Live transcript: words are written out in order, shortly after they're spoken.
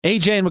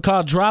AJ and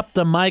McCall, Drop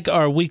the Mic,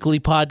 our weekly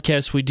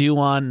podcast we do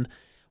on,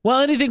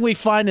 anything we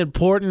find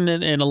important,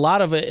 and a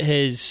lot of it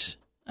has,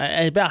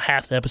 about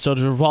half the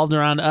episodes revolved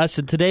around us.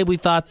 And today we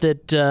thought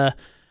that,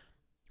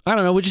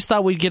 we just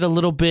thought we'd get a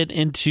little bit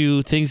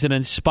into things that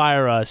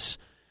inspire us,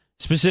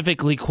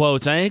 specifically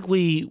quotes. I think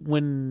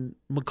when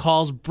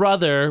McCall's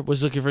brother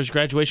was looking for his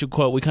graduation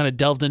quote, we kind of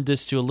delved into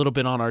this a little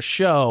bit on our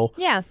show.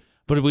 Yeah.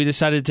 But we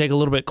decided to take a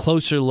little bit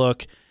closer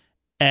look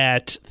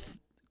at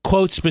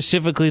quotes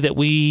specifically that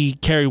we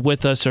carry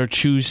with us or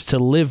choose to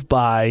live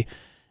by,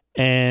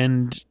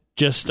 and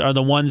just are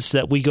the ones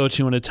that we go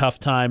to in a tough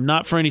time.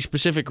 Not for any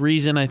specific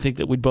reason. I think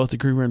that we'd both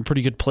agree we're in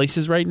pretty good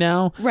places right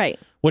now. Right.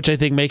 Which I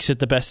think makes it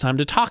the best time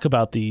to talk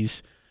about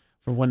these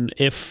for when,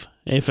 if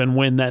and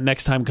when that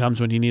next time comes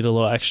when you need a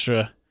little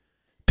extra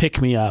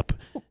pick-me-up.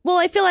 Well,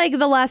 I feel like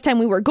the last time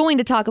we were going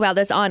to talk about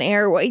this on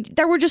air,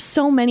 there were just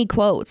so many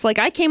quotes. Like,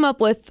 I came up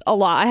with a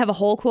lot. I have a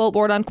whole quote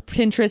board on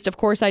Pinterest. Of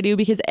course I do,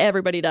 because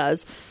everybody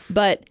does.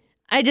 But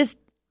I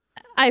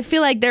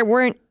feel like there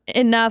wasn't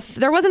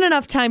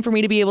enough time for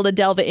me to be able to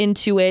delve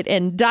into it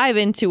and dive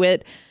into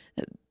it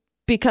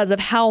because of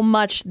how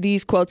much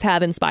these quotes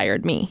have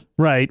inspired me.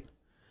 Right.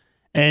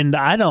 And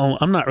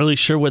I'm not really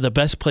sure where the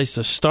best place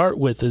to start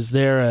with. Is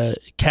there a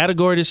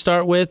category to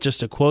start with?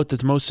 Just a quote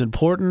that's most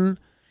important?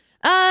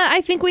 I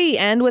think we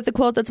end with the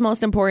quote that's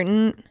most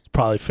important. It's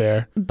probably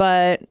fair.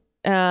 But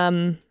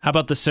how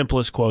about the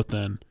simplest quote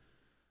then?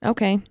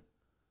 Okay.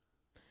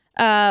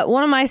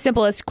 One of my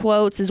simplest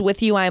quotes is,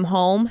 "With you, I'm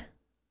home."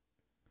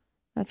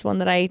 That's one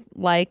that I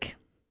like.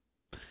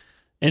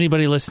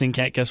 Anybody listening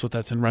can't guess what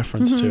that's in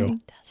reference to.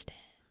 Dustin.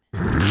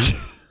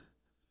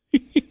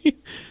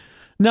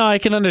 No, I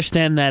can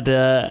understand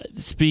that.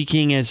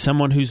 Speaking as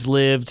someone who's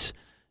lived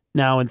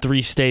now in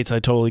 3 states, I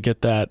totally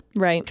get that.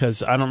 Right.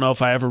 Because I don't know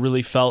if I ever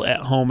really felt at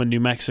home in New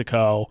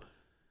Mexico,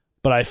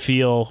 but I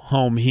feel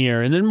home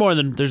here. And there's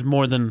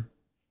more than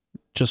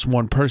just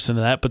one person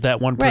to that, but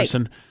that one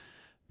person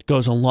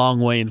goes a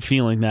long way in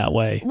feeling that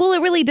way. Well,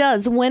 it really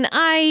does. When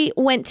I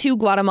went to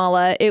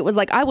Guatemala, it was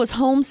like I was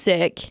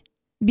homesick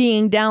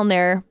being down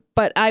there,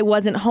 but I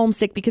wasn't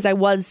homesick because I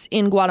was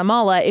in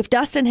Guatemala. If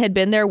Dustin had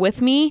been there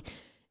with me,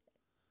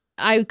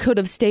 I could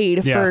have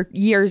stayed for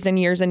years and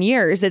years and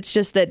years. It's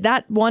just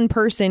that one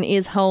person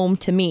is home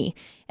to me.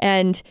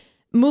 And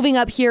moving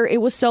up here,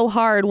 it was so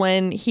hard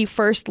when he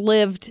first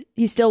lived.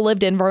 He still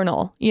lived in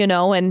Vernal,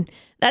 and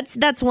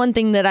that's one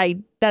that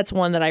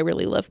I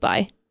really live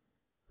by.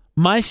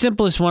 My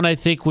simplest one, I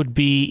think, would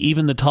be,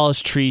 even the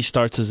tallest tree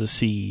starts as a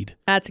seed.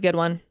 That's a good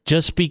one.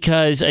 Just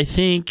because I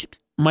think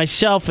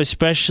myself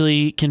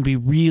especially can be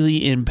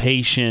really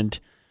impatient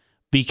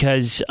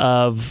because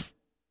of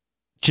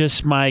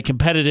just my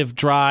competitive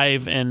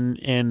drive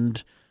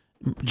and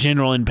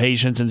general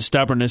impatience, and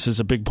stubbornness is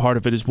a big part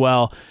of it as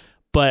well.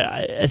 But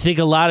I think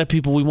a lot of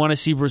people, we want to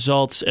see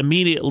results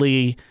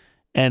immediately,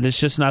 and it's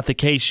just not the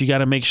case. You got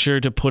to make sure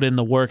to put in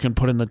the work and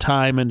put in the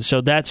time. And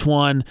so that's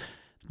one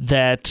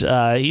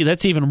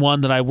that's even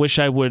one that I wish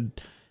I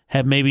would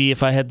have, maybe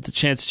if I had the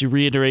chance to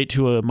reiterate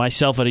to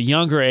myself at a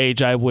younger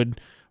age, I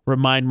would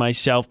remind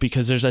myself,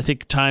 because there's, I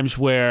think, times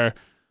where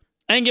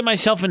I didn't get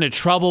myself into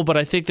trouble, but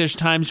I think there's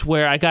times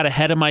where I got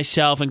ahead of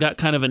myself and got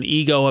kind of an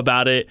ego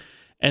about it.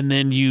 And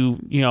then you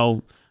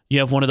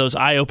have one of those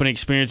eye-opening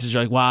experiences.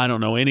 You're like, wow, I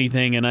don't know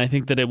anything. And I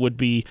think that it would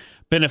be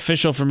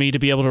beneficial for me to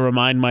be able to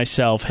remind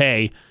myself,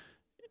 hey,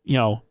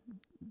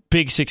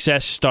 big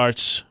success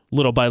starts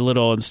little by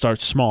little and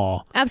starts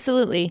small.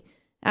 Absolutely.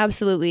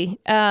 Absolutely.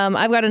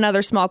 I've got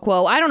another small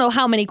quote. I don't know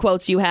how many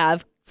quotes you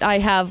have. I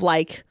have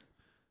like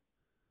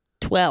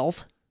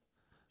 12,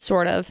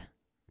 sort of.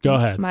 Go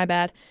ahead. My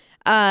bad.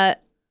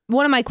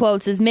 One of my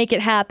quotes is, "Make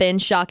it happen,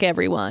 shock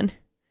everyone,"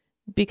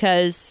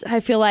 because I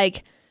feel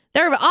like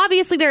there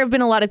have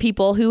been a lot of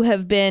people who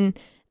have been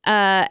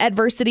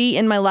adversity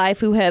in my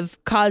life, who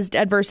have caused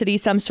adversity,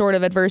 some sort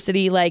of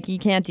adversity, like, you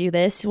can't do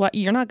this. What,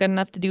 you're not good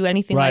enough to do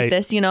anything like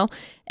this,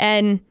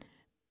 And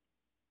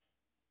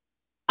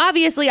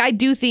obviously I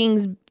do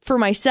things for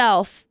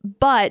myself,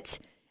 but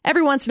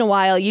every once in a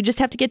while you just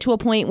have to get to a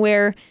point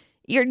where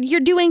you're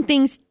doing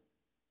things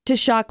to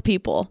shock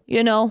people,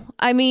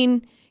 I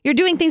mean, you're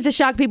doing things to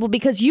shock people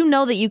because you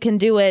know that you can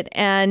do it.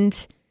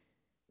 And,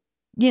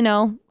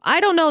 I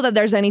don't know that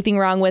there's anything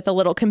wrong with a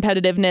little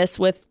competitiveness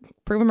with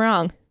prove them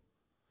wrong.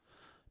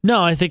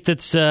 No, I think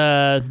that's,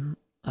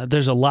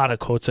 there's a lot of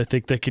quotes, I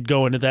think, that could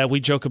go into that. We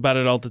joke about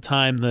it all the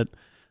time, that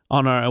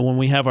when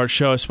we have our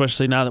show,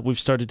 especially now that we've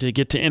started to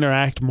get to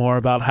interact more,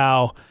 about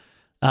how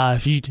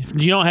if you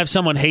don't have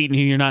someone hating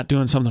you, you're not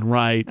doing something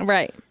right.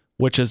 Right.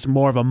 Which is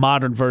more of a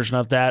modern version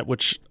of that,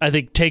 which I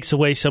think takes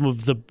away some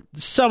of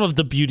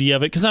the beauty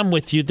of it. Because I'm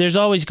with you. There's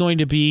always going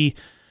to be,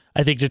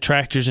 I think,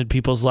 detractors in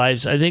people's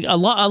lives. I think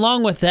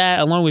along with that,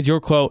 along with your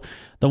quote,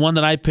 the one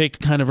that I picked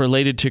kind of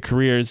related to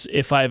careers,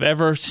 if I've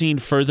ever seen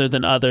further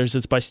than others,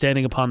 it's by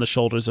standing upon the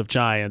shoulders of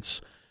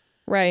giants.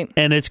 Right.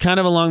 And it's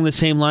kind of along the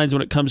same lines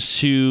when it comes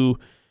to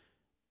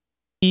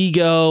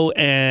ego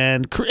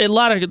and a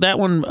lot of that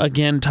one,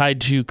 again, tied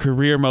to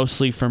career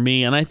mostly for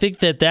me. And I think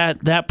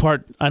that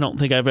part, I don't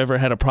think I've ever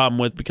had a problem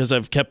with because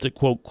I've kept it,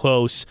 quote,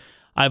 close.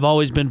 I've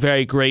always been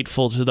very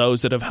grateful to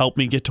those that have helped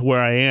me get to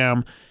where I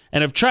am.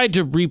 And I've tried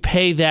to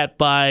repay that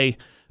by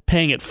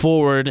paying it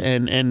forward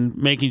and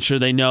making sure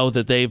they know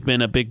that they've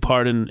been a big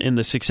part in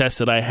the success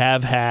that I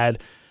have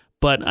had.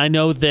 But I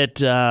know that,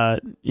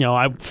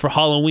 for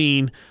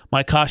Halloween,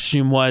 my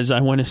costume was I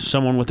went as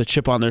someone with a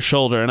chip on their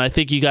shoulder. And I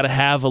think you got to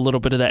have a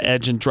little bit of that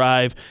edge and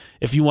drive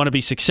if you want to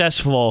be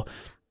successful.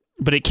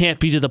 But it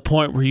can't be to the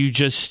point where you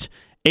just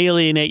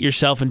alienate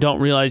yourself and don't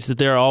realize that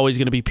there are always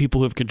going to be people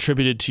who have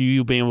contributed to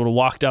you being able to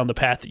walk down the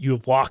path that you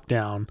have walked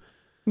down.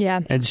 Yeah.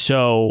 And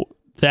so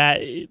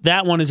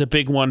that one is a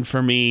big one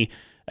for me,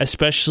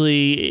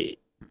 especially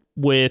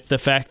with the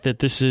fact that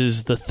this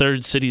is the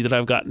third city that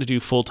I've gotten to do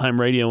full-time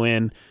radio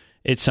in.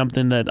 It's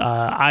something that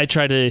I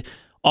try to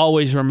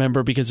always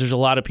remember because there's a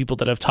lot of people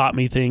that have taught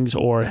me things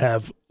or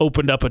have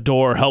opened up a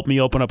door, helped me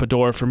open up a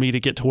door for me to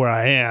get to where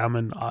I am.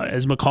 And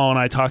as McCall and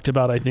I talked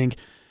about, I think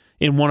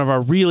in one of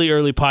our really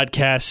early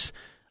podcasts,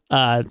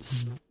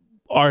 this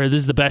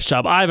is the best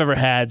job I've ever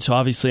had. So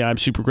obviously I'm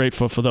super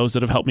grateful for those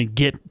that have helped me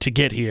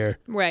get here.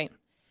 Right.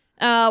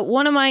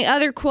 One of my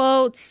other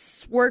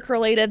quotes,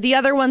 work-related. The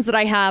other ones that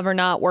I have are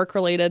not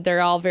work-related.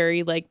 They're all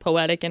very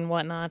poetic and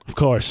whatnot. Of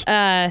course.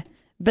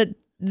 But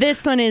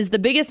this one is, the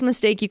biggest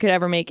mistake you could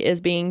ever make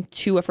is being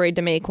too afraid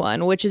to make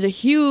one, which is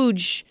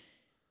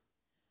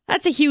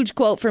that's a huge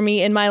quote for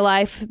me in my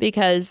life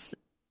because,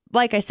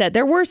 like I said,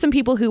 there were some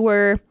people who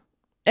were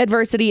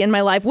adversity in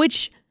my life,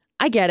 which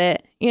I get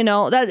it,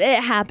 that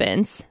it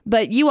happens,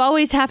 but you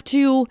always have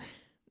to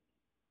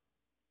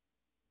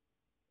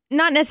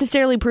not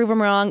necessarily prove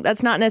them wrong.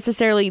 That's not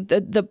necessarily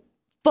the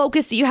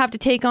focus that you have to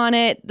take on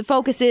it. The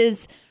focus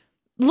is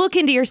look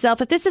into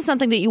yourself. If this is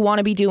something that you want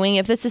to be doing,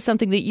 if this is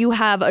something that you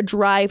have a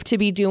drive to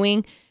be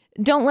doing,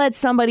 don't let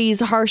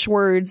somebody's harsh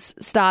words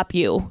stop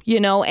you,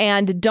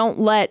 and don't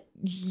let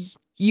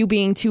you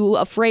being too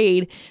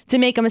afraid to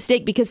make a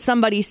mistake because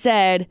somebody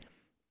said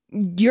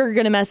you're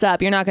going to mess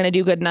up. You're not going to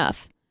do good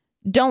enough.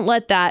 Don't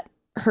let that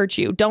hurt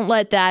you. Don't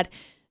let that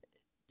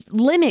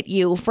limit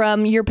you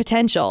from your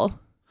potential.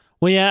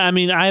 Well, yeah,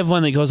 I have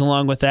one that goes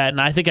along with that, and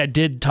I think I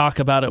did talk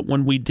about it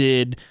when we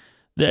did.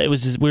 We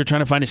were trying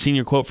to find a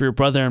senior quote for your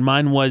brother, and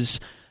mine was,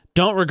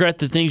 "Don't regret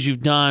the things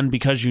you've done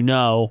because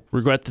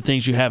regret the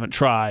things you haven't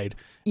tried."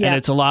 Yeah. And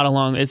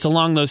it's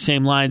along those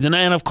same lines, and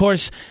of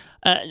course,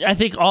 I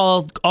think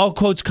all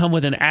quotes come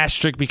with an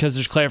asterisk because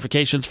there's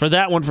clarifications. For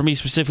that one, for me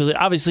specifically,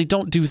 obviously,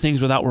 don't do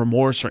things without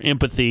remorse or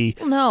empathy.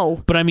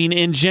 No, but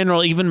in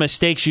general, even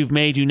mistakes you've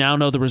made, you now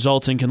know the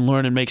results and can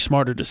learn and make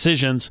smarter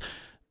decisions.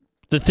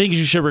 The things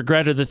you should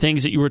regret are the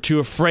things that you were too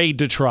afraid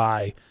to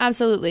try.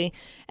 Absolutely.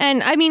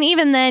 And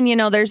even then,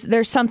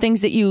 there's some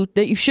things that you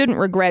shouldn't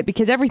regret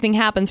because everything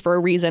happens for a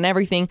reason.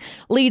 Everything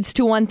leads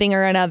to one thing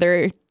or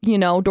another,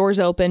 doors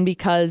open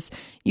because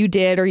you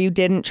did or you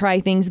didn't try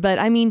things. But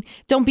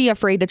don't be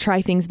afraid to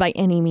try things by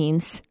any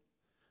means.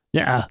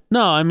 Yeah.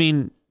 No,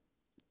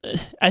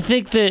 I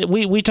think that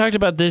we talked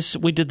about this.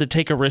 We did the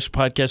Take a Risk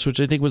podcast,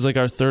 which I think was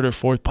our third or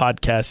fourth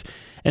podcast.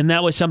 And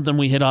that was something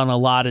we hit on a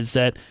lot, is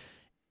that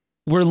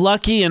we're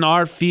lucky in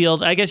our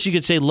field. I guess you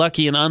could say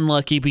lucky and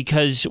unlucky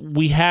because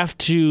we have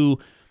to,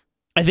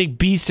 I think,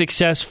 be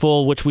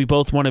successful, which we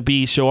both want to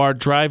be. So our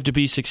drive to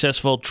be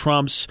successful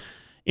trumps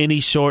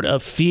any sort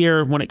of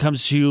fear when it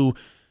comes to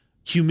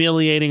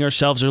humiliating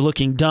ourselves or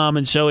looking dumb.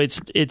 And so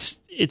it's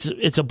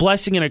a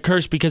blessing and a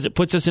curse because it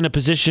puts us in a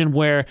position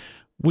where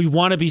we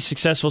want to be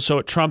successful. So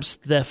it trumps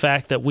the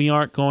fact that we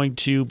aren't going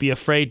to be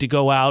afraid to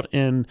go out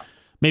and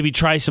maybe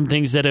try some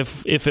things that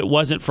if it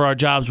wasn't for our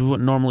jobs, we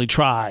wouldn't normally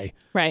try.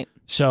 Right.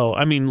 So,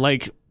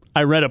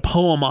 I read a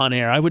poem on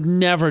air. I would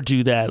never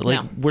do that.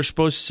 No. We're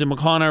supposed to,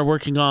 McCall and I are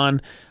working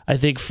on, I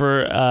think,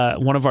 for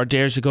one of our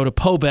dares to go to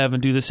PoBev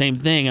and do the same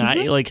thing.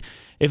 Mm-hmm.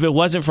 If it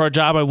wasn't for our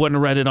job, I wouldn't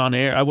have read it on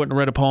air. I wouldn't have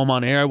read a poem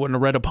on air. I wouldn't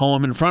have read a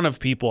poem in front of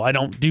people. I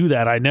don't do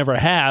that. I never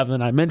have.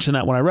 And I mentioned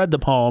that when I read the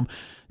poem.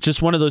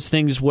 Just one of those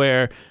things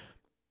where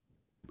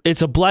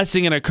it's a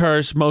blessing and a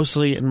curse,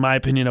 mostly, in my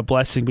opinion, a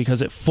blessing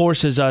because it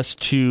forces us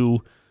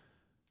to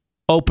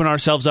open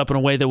ourselves up in a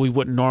way that we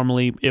wouldn't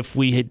normally if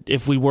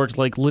we worked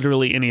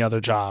literally any other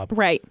job.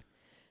 Right.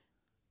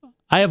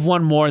 I have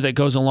one more that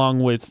goes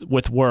along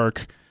with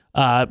work.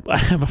 I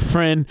have a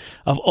friend,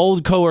 an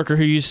old coworker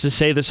who used to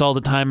say this all the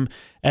time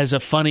as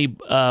a funny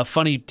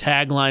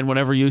tagline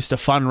whenever you used to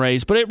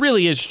fundraise, but it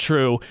really is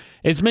true.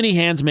 It's many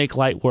hands make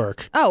light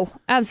work. Oh,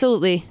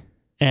 absolutely.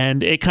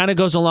 And it kind of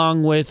goes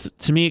along with,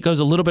 to me, it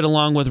goes a little bit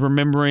along with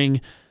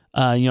remembering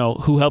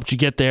who helped you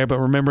get there, but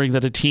remembering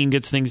that a team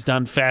gets things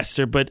done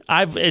faster. But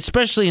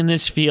especially in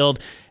this field,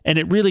 and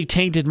it really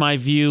tainted my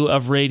view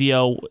of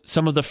radio.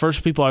 Some of the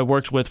first people I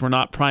worked with were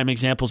not prime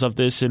examples of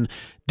this and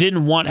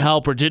didn't want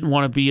help or didn't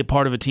want to be a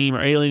part of a team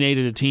or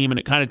alienated a team, and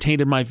it kind of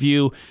tainted my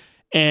view.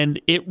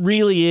 And it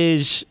really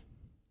is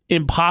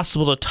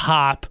impossible to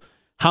top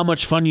how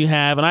much fun you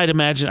have. And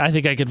I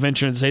think I could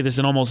venture and say this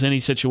in almost any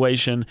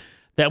situation,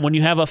 that when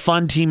you have a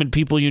fun team and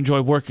people you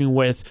enjoy working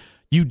with,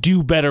 you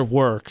do better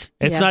work.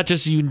 It's not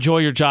just you enjoy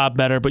your job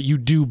better, but you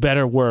do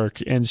better work.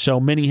 And so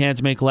many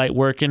hands make light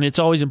work. And it's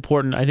always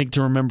important, I think,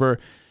 to remember,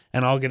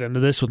 and I'll get into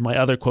this with my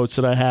other quotes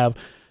that I have,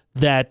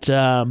 that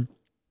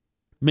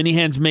many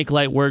hands make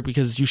light work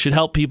because you should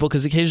help people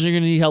because occasionally you're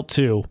going to need help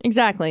too.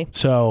 Exactly.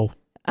 So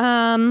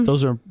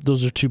those are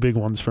two big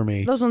ones for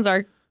me. Those ones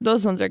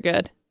are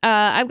good.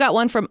 I've got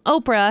one from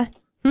Oprah.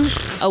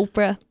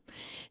 Oprah.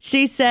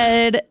 She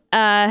said,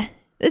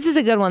 this is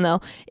a good one,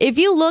 though. If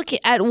you look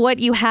at what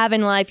you have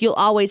in life, you'll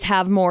always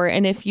have more.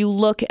 And if you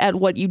look at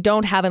what you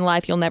don't have in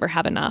life, you'll never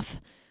have enough.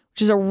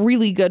 Which is a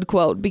really good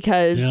quote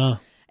because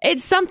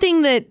it's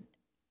something that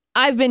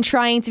I've been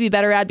trying to be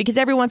better at because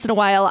every once in a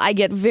while I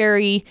get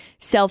very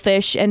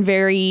selfish and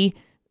very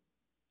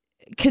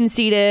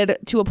conceited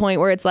to a point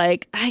where it's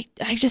like, I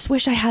just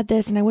wish I had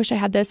this and I wish I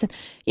had this. And,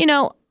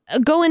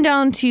 going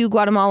down to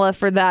Guatemala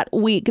for that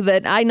week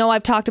that I know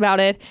I've talked about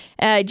it.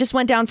 I just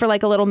went down for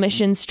like a little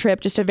missions trip,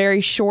 just a very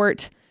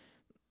short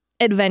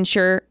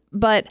adventure,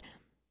 but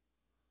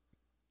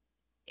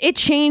it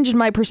changed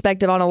my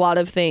perspective on a lot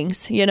of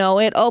things.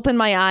 It opened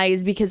my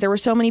eyes because there were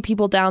so many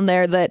people down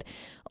there that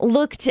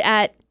looked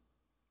at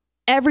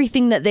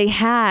everything that they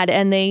had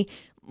and they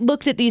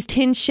looked at these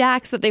tin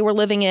shacks that they were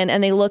living in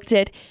and they looked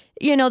at,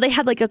 they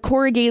had like a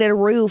corrugated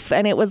roof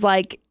and it was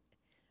like,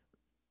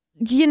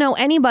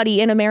 anybody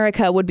in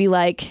America would be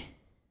like,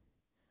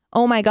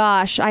 oh my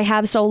gosh, I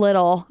have so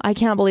little. I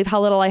can't believe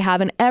how little I have.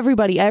 And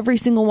every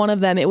single one of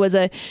them, it was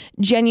a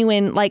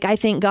genuine, like, I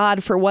thank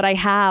God for what I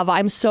have.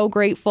 I'm so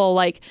grateful.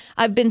 Like,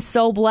 I've been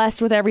so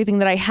blessed with everything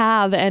that I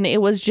have. And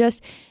it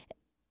was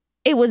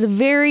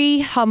very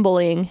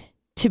humbling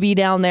to be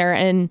down there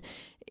and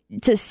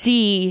to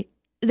see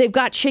they've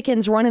got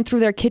chickens running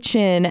through their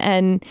kitchen.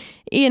 And,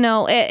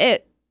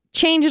 it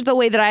changed the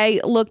way that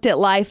I looked at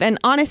life. And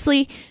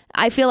honestly,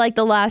 I feel like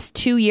the last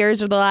 2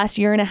 years or the last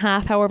year and a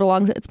half, however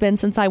long it's been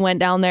since I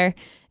went down there,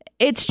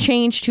 it's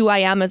changed who I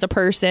am as a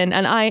person.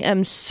 And I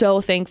am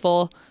so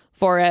thankful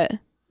for it.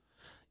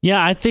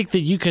 Yeah, I think that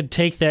you could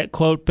take that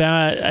quote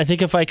back. I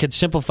think if I could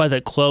simplify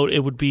that quote, it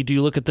would be, do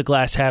you look at the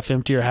glass half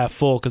empty or half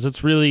full? Because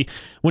it's really,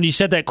 when you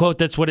said that quote,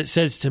 that's what it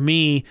says to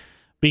me.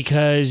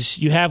 Because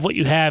you have what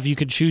you have, you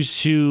could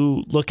choose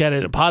to look at it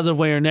in a positive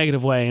way or a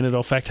negative way, and it'll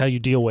affect how you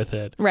deal with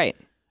it. Right.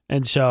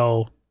 And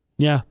so,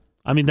 yeah,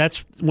 I mean,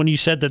 that's when you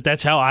said that,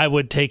 that's how I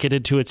would take it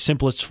into its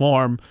simplest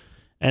form.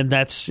 And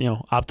that's,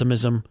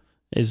 optimism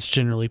is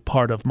generally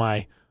part of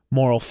my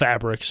moral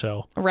fabric.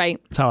 So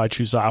that's how I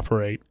choose to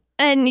operate.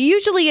 And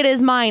usually it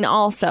is mine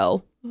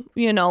also.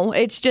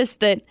 It's just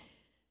that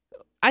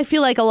I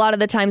feel like a lot of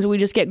the times we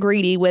just get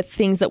greedy with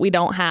things that we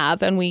don't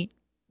have. And we,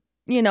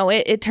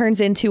 it turns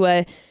into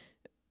a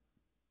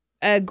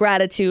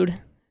gratitude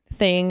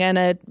thing and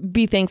a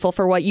be thankful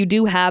for what you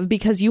do have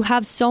because you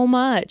have so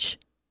much.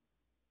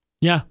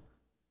 Yeah.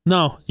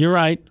 No, you're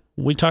right.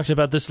 We talked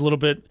about this a little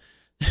bit.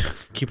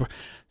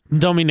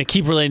 Don't mean to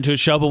keep relating to a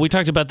show, but we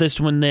talked about this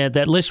when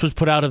that list was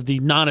put out of the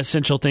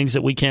non-essential things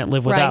that we can't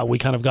live without. Right. We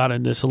kind of got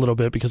into this a little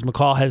bit because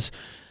McCall has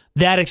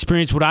that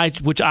experience,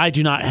 which I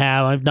do not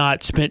have. I've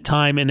not spent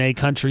time in a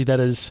country that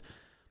is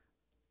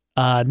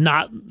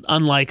not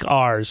unlike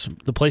ours.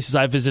 The places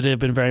I visited have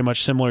been very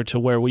much similar to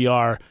where we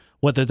are,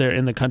 whether they're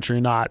in the country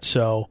or not.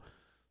 So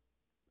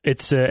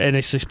it's an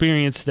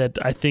experience that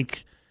I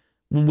think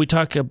when we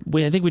talk,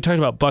 I think we talked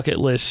about bucket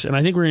lists, and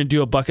I think we're going to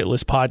do a bucket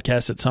list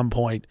podcast at some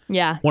point.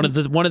 Yeah. One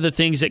of the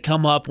things that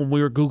come up when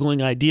we were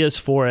Googling ideas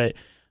for it,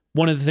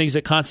 one of the things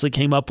that constantly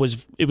came up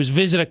was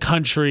visit a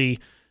country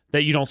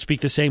that you don't speak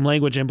the same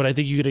language in, but I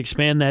think you could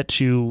expand that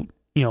to,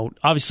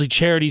 obviously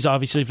charity's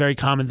obviously a very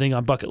common thing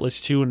on bucket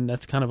lists too, and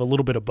that's kind of a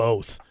little bit of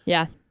both.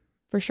 Yeah,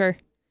 for sure.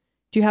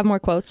 Do you have more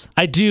quotes?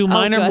 I do.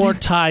 Mine are more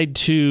tied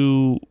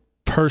to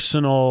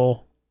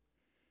personal,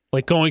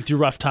 like going through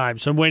rough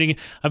times. So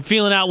I'm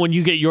feeling out when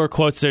you get your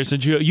quotes there,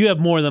 since you have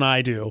more than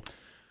I do.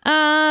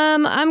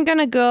 I'm going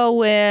to go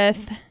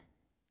with,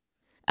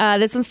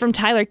 this one's from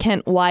Tyler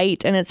Kent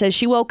White, and it says,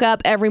 she woke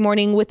up every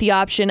morning with the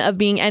option of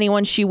being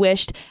anyone she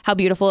wished. How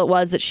beautiful it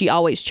was that she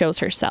always chose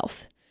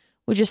herself,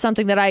 which is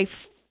something that I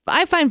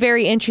find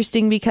very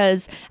interesting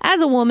because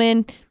as a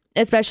woman,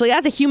 especially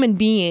as a human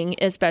being,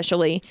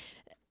 especially,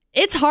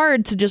 it's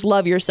hard to just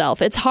love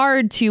yourself. It's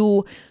hard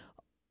to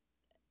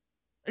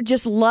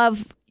just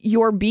love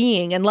your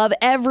being and love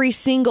every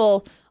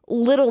single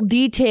little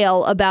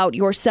detail about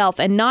yourself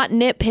and not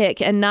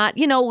nitpick and not,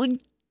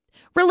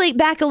 relate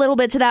back a little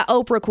bit to that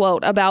Oprah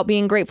quote about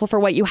being grateful for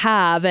what you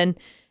have and,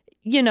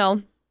 Yeah,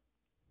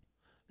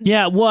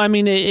 well, I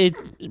mean,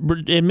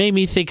 it made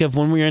me think of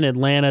when we were in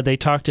Atlanta, they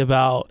talked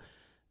about,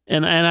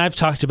 and I've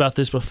talked about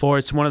this before,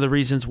 it's one of the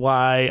reasons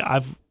why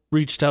I've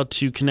reached out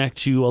to connect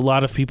to a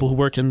lot of people who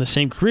work in the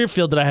same career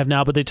field that I have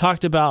now, but they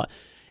talked about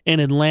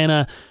in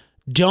Atlanta,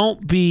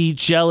 don't be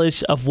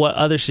jealous of what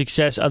other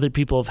success other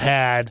people have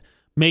had.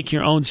 Make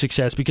your own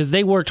success because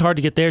they worked hard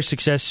to get their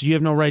success. So you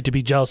have no right to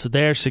be jealous of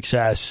their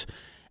success.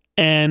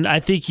 And I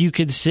think you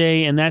could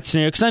say in that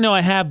scenario, because I know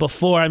I have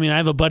before. I mean, I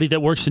have a buddy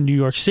that works in New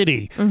York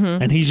City,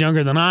 and he's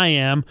younger than I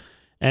am.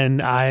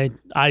 And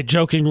I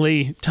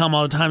jokingly tell him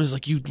all the time, "It's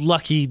like, you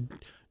lucky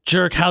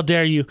jerk, how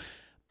dare you?"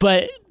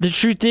 But the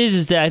truth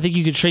is that I think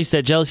you could trace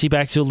that jealousy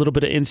back to a little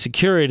bit of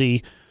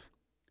insecurity.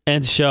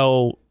 And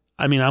so,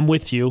 I mean, I'm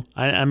with you.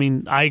 I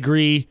mean, I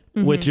agree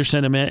with your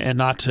sentiment, and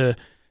not to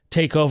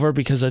take over,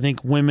 because I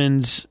think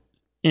women's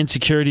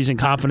insecurities and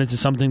confidence is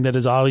something that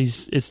is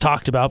always, it's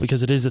talked about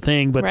because it is a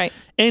thing. But I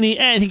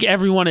think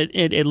everyone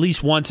at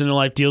least once in their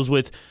life deals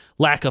with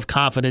lack of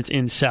confidence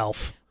in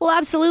self. Well,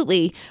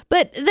 absolutely.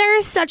 But there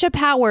is such a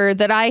power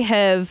that I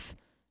have,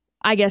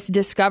 I guess,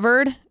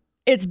 discovered.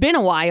 It's been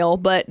a while,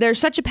 but there's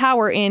such a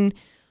power in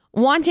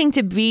wanting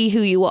to be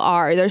who you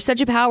are. There's such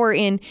a power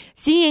in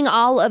seeing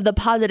all of the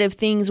positive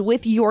things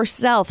with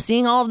yourself,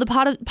 seeing all of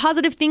the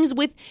positive things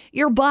with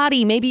your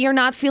body. Maybe you're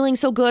not feeling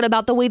so good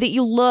about the way that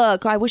you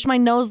look. I wish my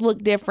nose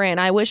looked different.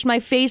 I wish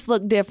my face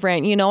looked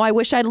different. You know, I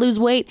wish I'd lose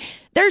weight.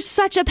 There's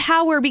such a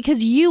power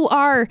because you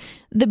are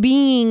the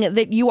being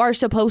that you are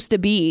supposed to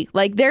be.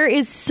 Like, there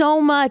is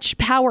so much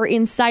power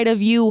inside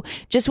of you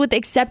just with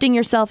accepting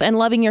yourself and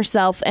loving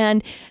yourself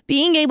and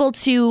being able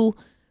to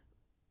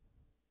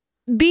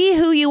be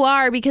who you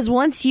are, because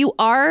once you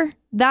are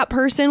that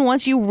person,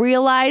 once you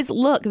realize,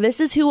 look, this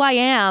is who I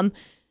am,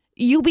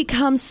 you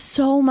become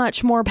so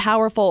much more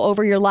powerful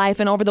over your life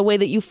and over the way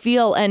that you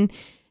feel. And,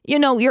 you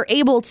know, you're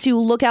able to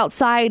look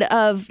outside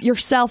of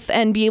yourself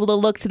and be able to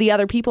look to the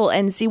other people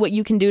and see what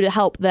you can do to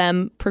help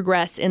them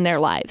progress in their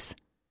lives.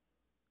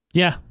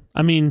 Yeah.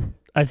 I mean,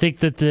 I think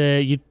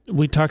that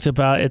we talked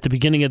about at the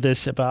beginning of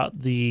this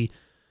about the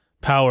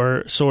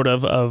power sort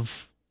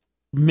of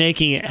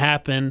making it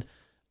happen.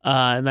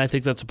 And I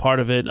think that's a part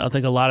of it. I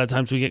think a lot of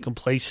times we get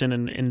complacent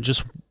and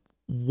just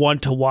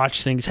want to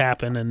watch things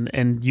happen.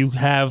 And you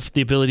have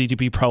the ability to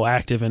be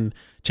proactive and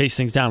chase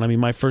things down. I mean,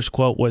 my first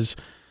quote was,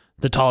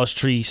 "The tallest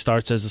tree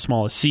starts as the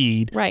smallest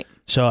seed." Right.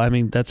 So, I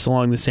mean, that's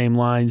along the same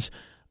lines.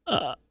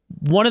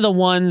 One of the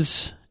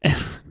ones,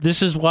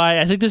 this is why,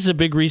 I think this is a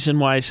big reason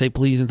why I say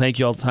please and thank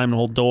you all the time and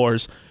hold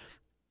doors,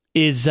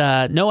 is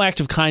no act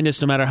of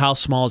kindness, no matter how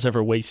small, is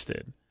ever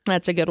wasted.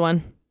 That's a good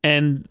one.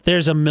 And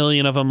there's a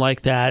million of them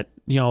like that.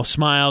 You know,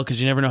 smile, because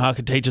you never know how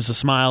contagious a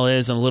smile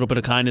is, and a little bit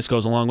of kindness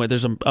goes a long way.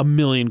 There's a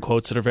million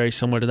quotes that are very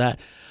similar to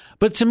that.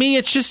 But to me,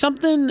 it's just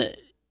something,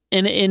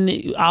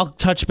 and I'll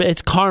touch,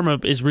 it's karma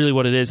is really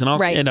what it is, and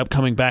I'll end up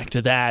coming back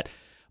to that.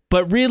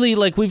 But really,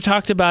 like we've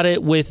talked about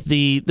it with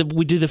we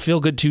do the Feel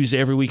Good Tuesday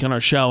every week on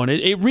our show, and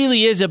it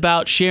really is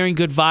about sharing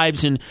good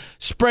vibes and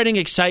spreading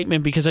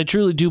excitement, because I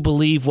truly do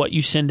believe what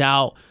you send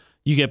out,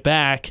 you get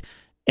back.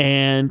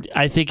 And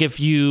I think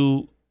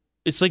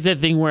it's like that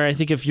thing where I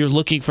think if you're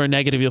looking for a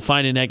negative, you'll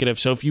find a negative.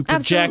 So if you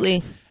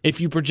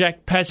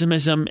project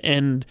pessimism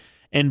and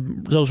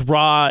those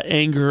raw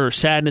anger or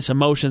sadness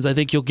emotions, I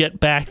think you'll get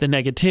back the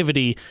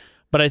negativity.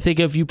 But I think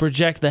if you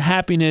project the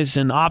happiness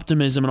and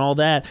optimism and all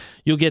that,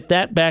 you'll get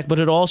that back. But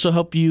it'll also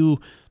help you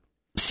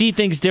see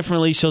things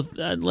differently. So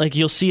like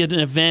you'll see an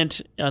event,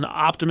 an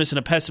optimist and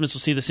a pessimist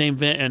will see the same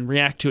event and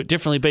react to it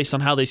differently based on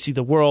how they see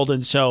the world.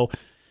 And so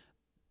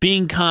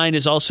being kind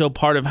is also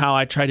part of how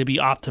I try to be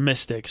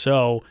optimistic.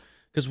 So,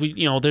 because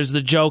there's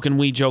the joke, and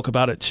we joke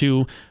about it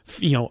too.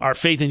 Our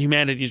faith in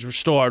humanity is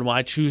restored. Well,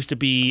 I choose to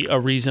be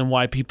a reason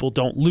why people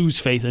don't lose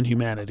faith in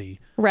humanity.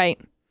 Right.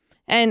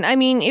 And I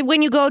mean,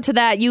 when you go to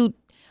that, you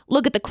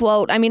look at the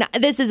quote. I mean,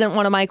 this isn't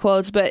one of my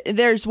quotes, but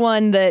there's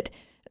one that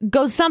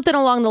goes something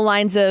along the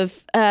lines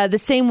of the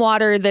same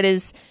water that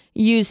is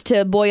used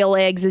to boil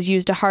eggs is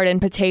used to harden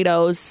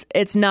potatoes.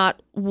 It's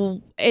not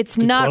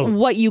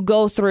what you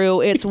go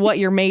through. It's what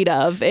you're made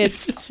of.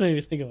 It's made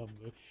me think of a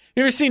movie.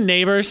 You ever seen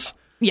Neighbors?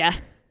 Yeah.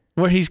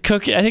 Where he's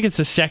cooking, I think it's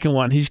the second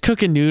one. He's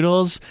cooking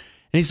noodles,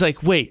 and he's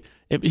like, wait.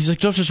 He's like,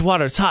 don't just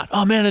water, it's hot.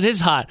 Oh, man, it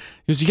is hot.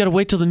 He goes, you got to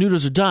wait till the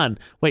noodles are done.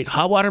 Wait,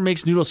 hot water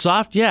makes noodles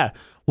soft? Yeah.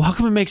 Well, how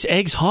come it makes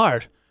eggs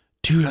hard?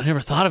 Dude, I never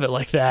thought of it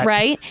like that.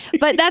 Right?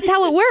 But that's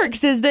how it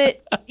works, is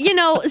that,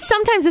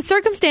 sometimes the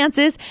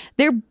circumstances,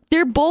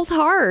 they're both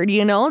hard,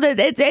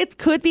 that it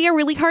could be a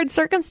really hard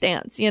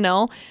circumstance,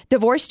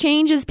 Divorce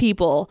changes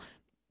people.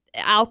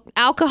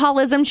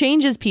 Alcoholism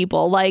changes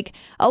people. Like,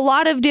 a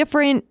lot of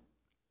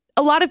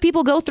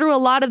people go through a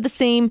lot of the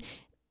same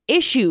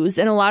issues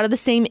and a lot of the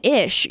same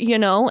ish,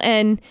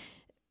 and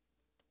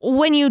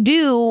when you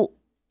do,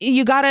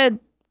 you got to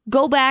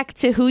go back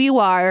to who you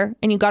are,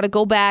 and you got to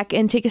go back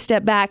and take a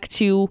step back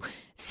to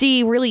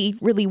see really,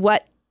 really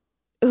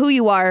who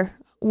you are,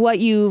 what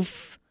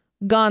you've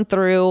gone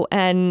through,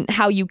 and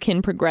how you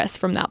can progress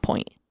from that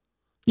point.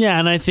 Yeah,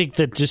 and I think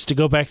that just to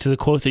go back to the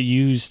quote that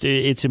you used,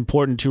 it's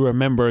important to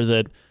remember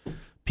that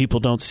people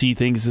don't see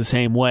things the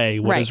same way.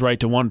 What is right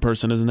to one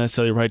person isn't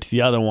necessarily right to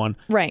the other one.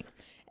 Right.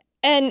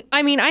 And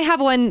I mean, I have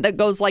one that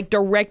goes like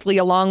directly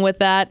along with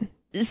that.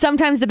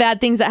 Sometimes the bad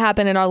things that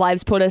happen in our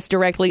lives put us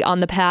directly on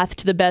the path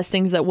to the best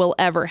things that will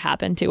ever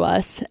happen to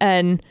us.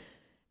 And,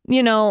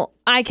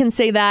 I can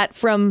say that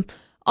from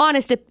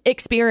honest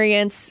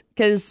experience,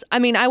 because I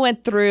mean, I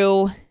went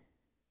through,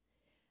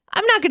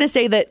 I'm not going to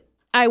say that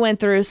I went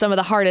through some of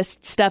the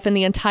hardest stuff in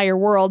the entire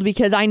world,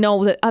 because I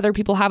know that other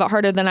people have it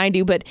harder than I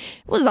do, but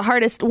it was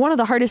one of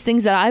the hardest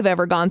things that I've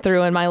ever gone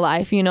through in my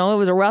life. You know, it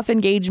was a rough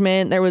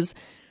engagement. It was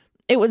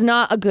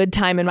not a good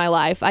time in my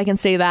life. I can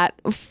say that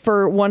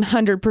for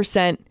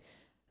 100%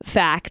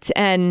 fact.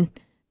 And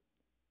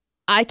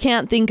I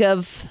can't think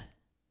of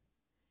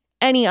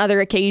any other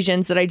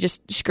occasions that I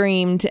just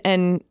screamed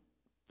and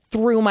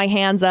threw my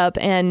hands up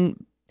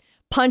and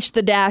punched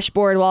the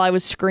dashboard while I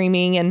was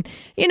screaming. And,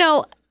 you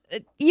know,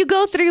 you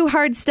go through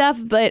hard stuff,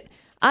 but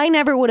I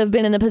never would have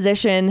been in the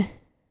position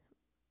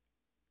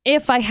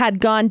if I had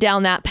gone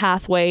down that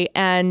pathway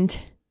and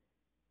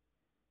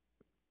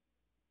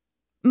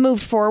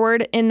moved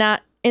forward in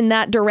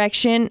that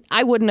direction.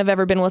 I wouldn't have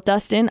ever been with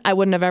Dustin. I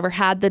wouldn't have ever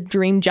had the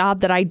dream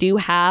job that I do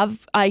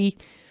have. I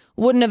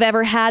wouldn't have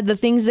ever had the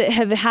things that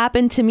have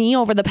happened to me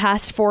over the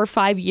past 4 or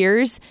 5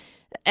 years.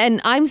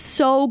 And I'm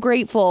so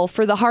grateful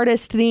for the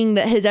hardest thing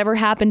that has ever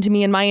happened to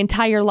me in my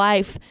entire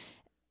life,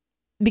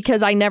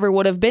 because I never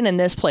would have been in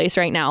this place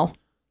right now.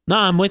 No,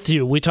 I'm with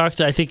you.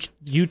 I think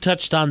you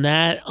touched on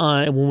that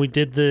when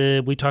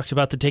we talked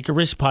about the Take a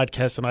Risk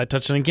podcast, and I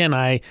touched on it again.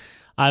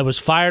 I was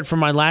fired from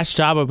my last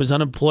job. I was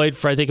unemployed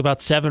for, I think,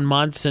 about 7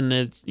 months.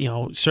 And,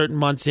 certain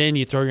months in,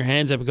 you throw your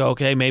hands up and go,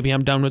 okay, maybe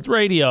I'm done with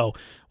radio,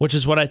 which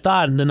is what I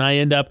thought. And then I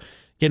end up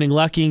getting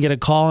lucky and get a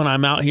call, and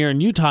I'm out here in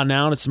Utah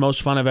now, and it's the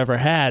most fun I've ever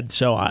had.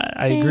 So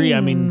I agree.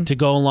 I mean, to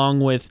go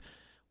along with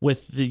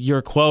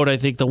your quote, I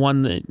think the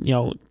one that,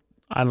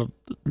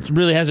 it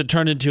really hasn't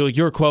turned into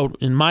your quote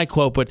and my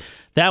quote, but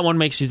that one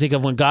makes you think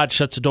of when God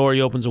shuts a door,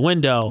 he opens a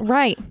window.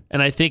 Right.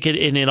 And I think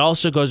it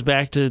also goes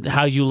back to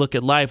how you look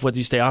at life, whether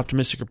you stay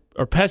optimistic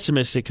or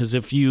pessimistic, because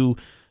if you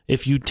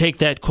take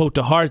that quote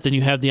to heart, then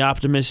you have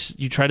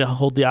you try to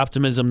hold the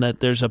optimism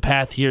that there's a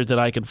path here that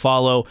I can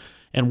follow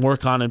and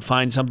work on and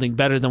find something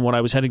better than what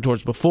I was heading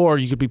towards before.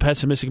 You could be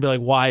pessimistic and be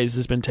like, why has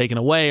this been taken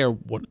away, or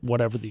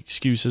whatever the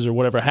excuses or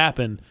whatever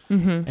happened.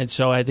 Mm-hmm. And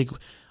so I think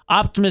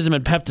optimism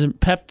and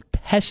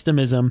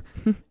pessimism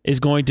is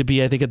going to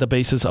be, I think, at the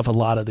basis of a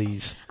lot of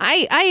these.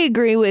 I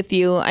agree with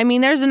you. I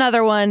mean, there's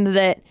another one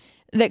that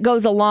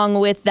goes along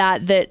with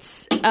that.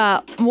 That's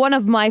one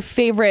of my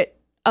favorite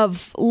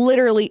of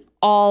literally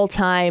all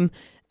time.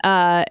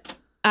 I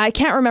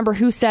can't remember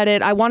who said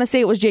it. I want to say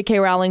it was J.K.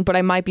 Rowling, but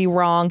I might be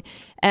wrong.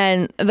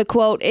 And the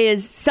quote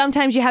is,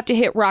 sometimes you have to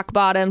hit rock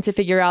bottom to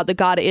figure out that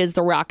God is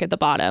the rock at the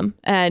bottom.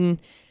 And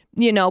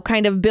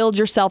kind of build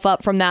yourself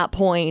up from that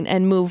point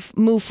and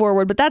move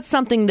forward. But that's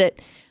something that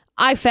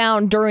I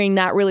found during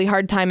that really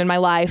hard time in my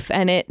life,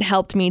 and it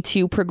helped me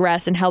to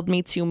progress and helped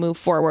me to move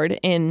forward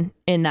in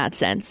that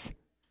sense.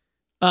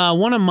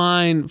 One of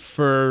mine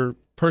for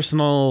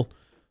personal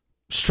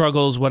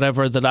struggles,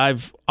 whatever, that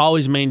I've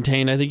always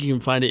maintained, I think you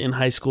can find it in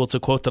high school. It's a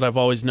quote that I've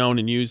always known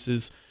and used,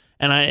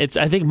 I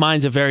think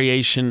mine's a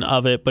variation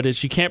of it, but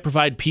it's, you can't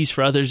provide peace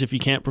for others if you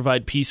can't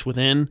provide peace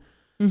within.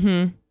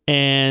 Mm-hmm.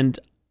 And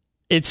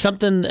it's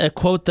a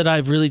quote that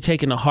I've really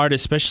taken to heart,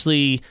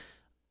 especially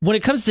when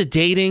it comes to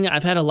dating.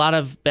 I've had a lot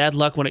of bad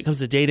luck when it comes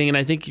to dating, and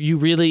I think you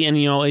really,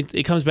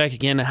 it comes back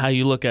again to how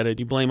you look at it.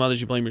 You blame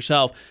others, you blame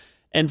yourself.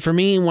 And for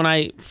me, when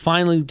I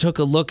finally took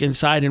a look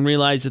inside and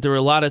realized that there were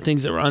a lot of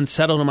things that were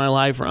unsettled in my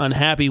life or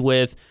unhappy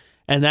with,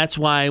 and that's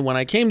why when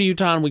I came to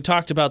Utah, and we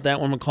talked about that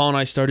when McCall and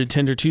I started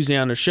Tinder Tuesday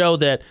on the show,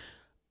 that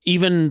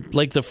even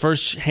like the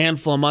first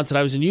handful of months that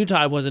I was in Utah,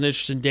 I wasn't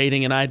interested in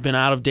dating, and I'd been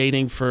out of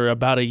dating for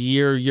about a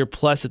year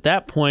plus at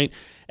that point.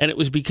 And it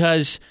was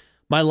because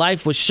my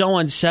life was so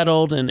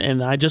unsettled,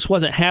 and I just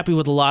wasn't happy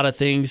with a lot of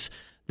things,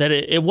 that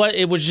it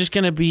was just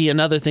going to be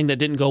another thing that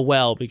didn't go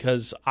well,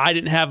 because I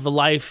didn't have the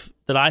life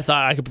that I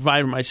thought I could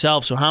provide for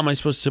myself. So how am I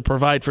supposed to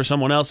provide for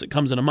someone else that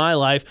comes into my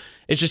life?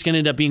 It's just going to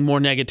end up being more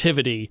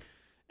negativity.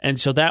 And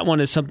so that one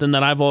is something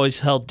that I've always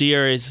held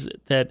dear, is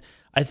that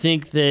I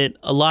think that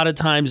a lot of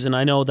times, and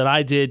I know that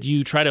I did,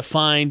 you try to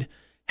find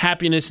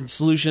happiness and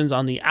solutions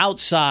on the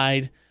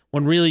outside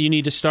when really you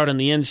need to start on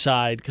the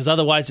inside, because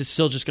otherwise it's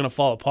still just going to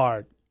fall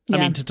apart. Yeah. I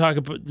mean,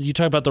 you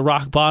talk about the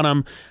rock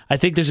bottom. I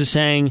think there's a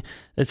saying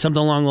that's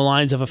something along the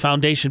lines of a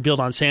foundation built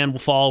on sand will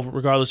fall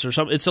regardless, or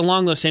something. It's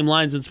along those same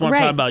lines. That's what I'm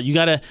talking about. You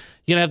gotta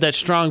have that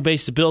strong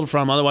base to build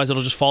from. Otherwise,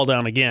 it'll just fall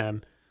down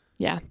again.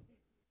 Yeah,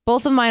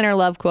 both of mine are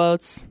love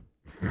quotes.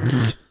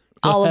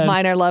 All of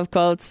mine are love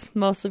quotes,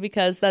 mostly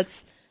because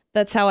that's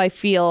how I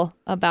feel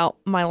about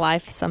my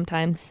life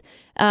sometimes.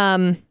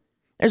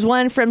 There's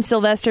one from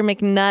Sylvester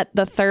McNutt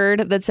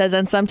III that says,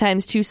 and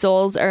sometimes two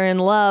souls are in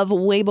love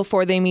way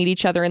before they meet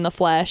each other in the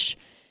flesh.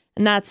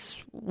 And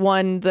that's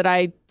one that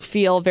I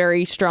feel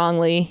very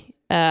strongly,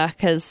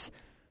 because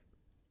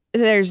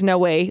there's no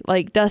way,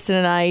 like Dustin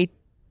and I,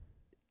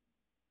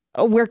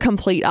 we're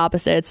complete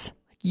opposites.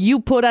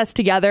 You put us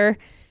together,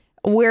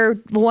 we're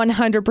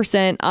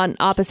 100% on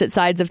opposite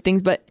sides of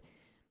things, but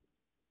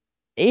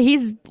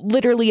he's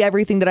literally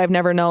everything that I've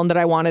never known that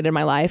I wanted in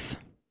my life.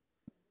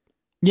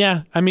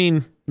 Yeah, I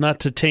mean, not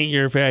to taint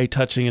your very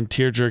touching and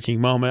tear-jerking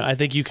moment, I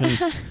think you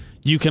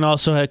can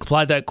also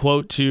apply that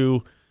quote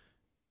to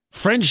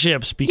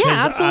friendships, because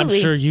Yeah, I'm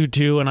absolutely. sure you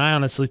do, and I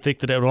honestly think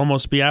that it would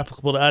almost be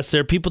applicable to us.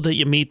 There are people that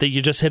you meet that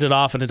you just hit it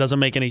off and it doesn't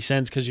make any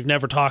sense because you've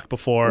never talked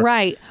before.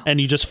 Right.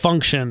 And you just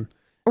function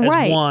as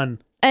Right.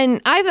 one.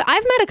 And I've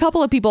met a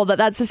couple of people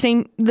that's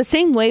the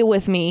same way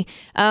with me.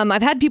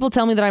 I've had people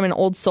tell me that I'm an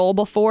old soul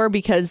before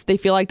because they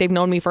feel like they've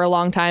known me for a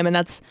long time, and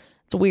it's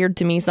weird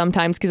to me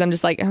sometimes because I'm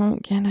just like, I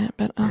don't get it,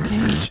 but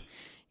okay.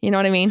 You know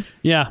what I mean?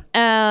 Yeah.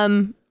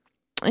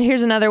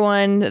 Here's another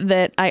one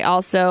that I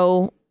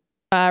also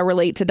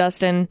relate to,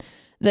 Dustin.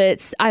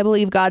 That's, I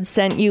believe God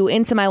sent you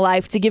into my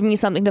life to give me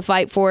something to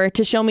fight for,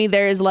 to show me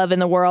there is love in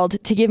the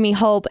world, to give me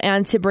hope,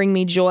 and to bring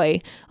me joy.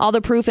 All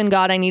the proof in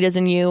God I need is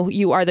in you.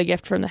 You are the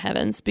gift from the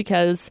heavens.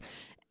 Because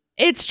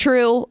it's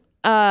true.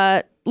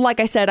 Like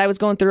I said, I was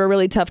going through a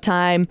really tough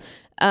time.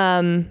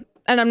 And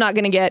I'm not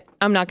gonna get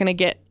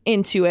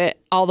into it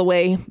all the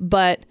way,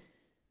 but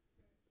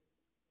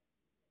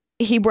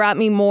he brought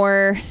me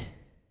more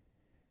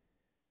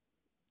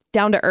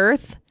down to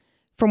earth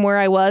from where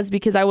I was,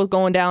 because I was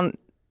going down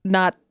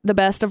not the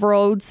best of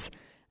roads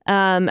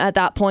at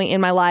that point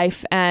in my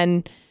life,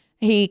 and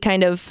he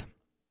kind of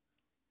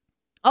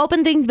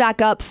opened things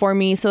back up for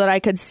me so that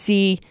I could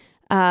see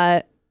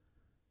more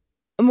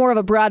of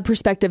a broad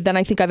perspective than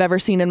I think I've ever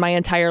seen in my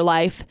entire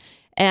life.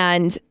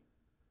 And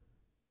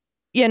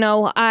you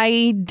know,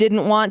 I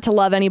didn't want to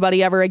love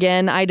anybody ever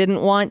again. I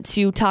didn't want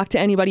to talk to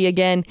anybody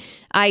again.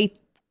 I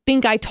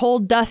think I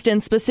told Dustin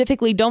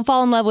specifically, don't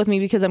fall in love with me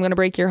because I'm going to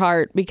break your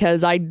heart,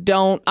 because I'm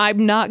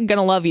not going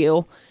to love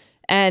you.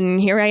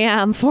 And here I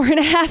am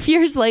 4.5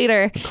 years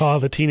later. McCall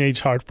the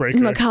teenage heartbreaker.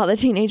 McCall the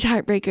teenage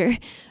heartbreaker.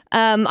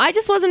 I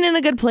just wasn't in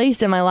a good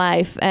place in my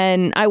life.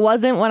 And I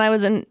wasn't when I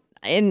was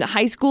in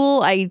high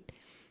school. He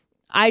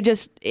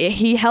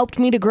helped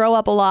me to grow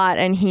up a lot,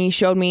 and he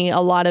showed me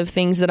a lot of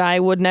things that I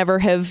would never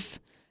have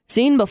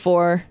seen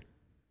before.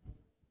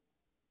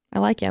 I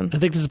like him. I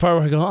think this is the part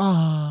where I go,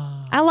 oh.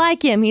 I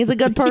like him. He's a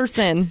good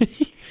person.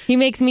 He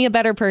makes me a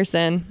better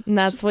person. And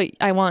that's what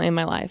I want in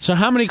my life. So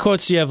how many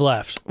quotes do you have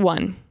left?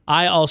 One.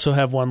 I also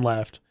have one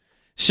left.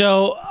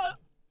 So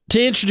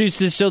to introduce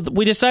this, so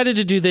we decided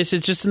to do this.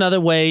 It's just another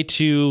way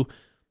to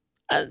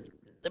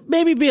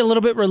maybe be a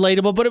little bit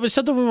relatable, but it was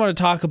something we want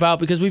to talk about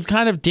because we've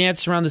kind of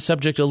danced around the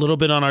subject a little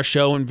bit on our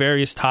show in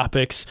various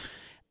topics.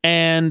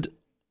 And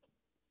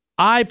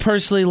I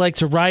personally like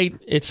to write.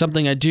 It's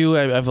something I do.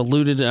 I've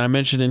alluded and I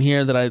mentioned in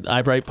here that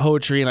I write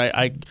poetry, and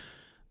I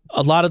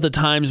a lot of the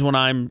times when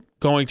I'm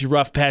going through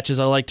rough patches,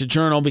 I like to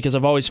journal because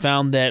I've always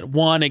found that,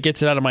 one, it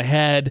gets it out of my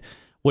head,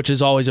 which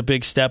is always a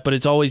big step, but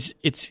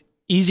it's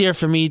easier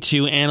for me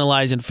to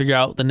analyze and figure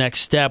out the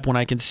next step when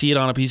I can see it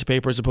on a piece of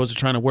paper as opposed to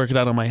trying to work it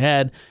out in my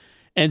head.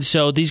 And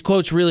so these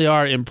quotes really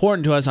are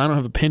important to us. I don't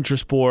have a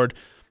Pinterest board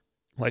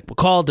like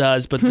McCall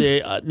does, but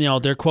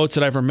they're quotes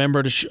that I've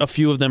remembered. A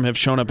few of them have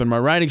shown up in my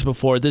writings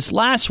before. This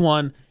last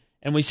one,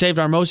 and we saved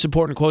our most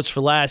important quotes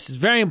for last, is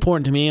very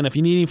important to me. And if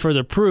you need any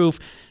further proof,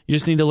 you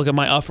just need to look at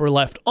my upper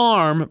left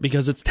arm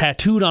because it's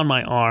tattooed on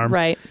my arm.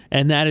 Right.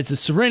 And that is the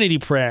Serenity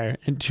Prayer.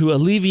 And to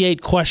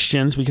alleviate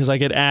questions, because I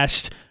get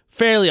asked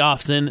fairly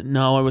often,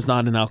 no, I was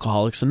not in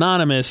Alcoholics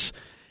Anonymous.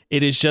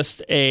 It is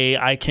just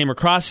I came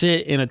across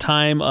it in a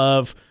time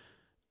of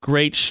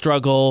great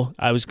struggle.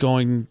 I was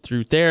going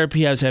through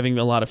therapy. I was having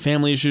a lot of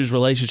family issues,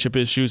 relationship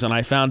issues, and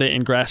I found it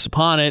and grasped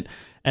upon it.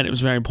 And it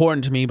was very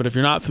important to me. But if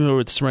you're not familiar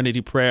with the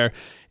Serenity Prayer,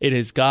 it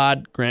is,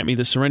 God, grant me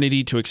the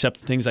serenity to accept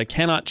the things I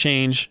cannot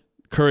change,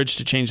 courage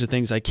to change the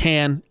things I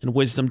can, and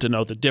wisdom to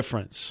know the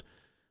difference.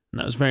 And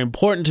that was very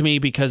important to me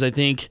because I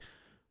think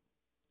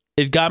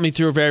it got me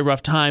through a very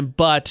rough time.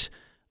 But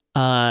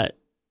to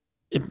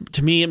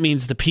me, it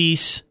means the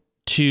peace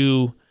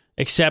to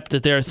accept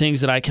that there are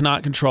things that I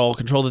cannot control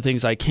the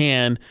things I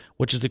can,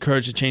 which is the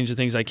courage to change the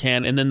things I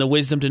can, and then the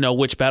wisdom to know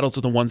which battles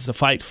are the ones to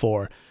fight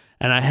for.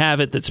 And I have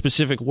it that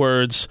specific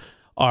words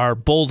are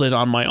bolded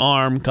on my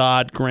arm.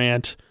 God,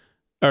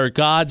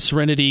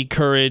 serenity,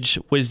 courage,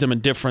 wisdom,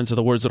 and difference are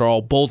the words that are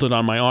all bolded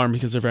on my arm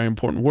because they're very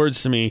important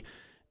words to me.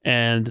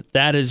 And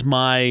that is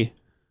my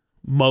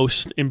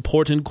most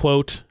important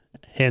quote.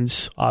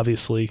 Hence,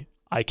 obviously,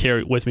 I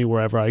carry it with me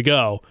wherever I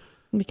go.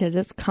 Because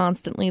it's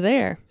constantly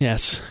there.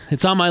 Yes.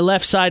 It's on my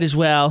left side as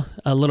well,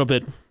 a little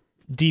bit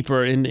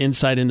deeper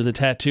inside into the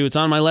tattoo. It's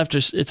on my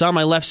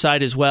left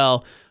side as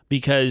well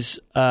because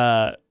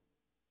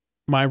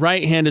my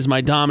right hand is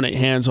my dominant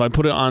hand, so I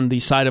put it on the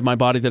side of my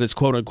body that is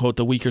quote unquote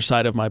the weaker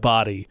side of my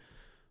body.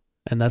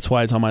 And that's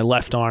why it's on my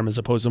left arm as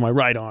opposed to my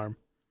right arm.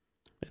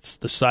 It's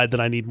the side that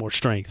I need more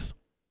strength.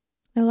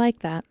 I like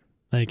that.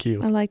 Thank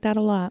you. I like that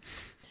a lot.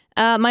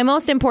 My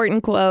most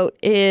important quote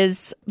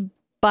is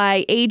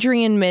by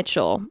Adrian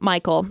Michael.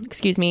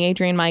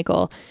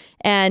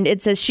 And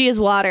it says, she is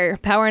water,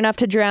 power enough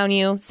to drown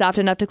you, soft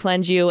enough to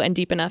cleanse you, and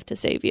deep enough to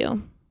save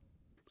you.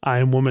 I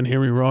am woman,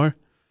 hear me roar.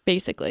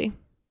 Basically.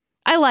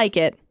 I like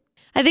it.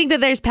 I think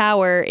that there's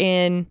power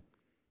in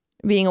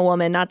being a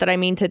woman. Not that I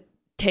mean to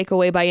take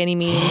away by any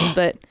means,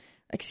 but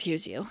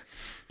excuse you.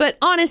 But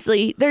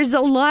honestly, there's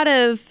a lot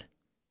of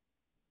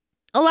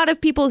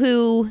people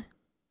who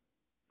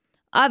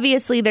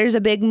obviously there's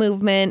a big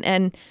movement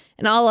and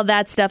all of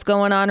that stuff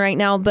going on right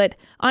now. But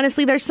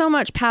honestly, there's so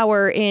much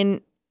power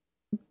in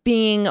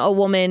being a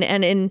woman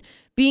and in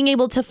being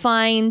able to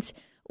find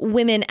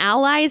women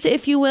allies,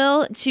 if you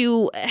will,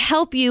 to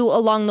help you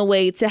along the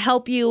way, to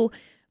help you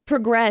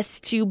progress,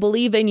 to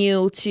believe in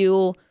you,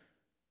 to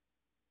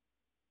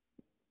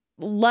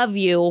love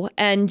you,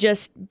 and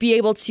just be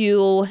able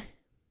to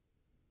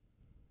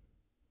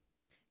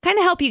kind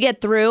of help you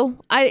get through.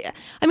 I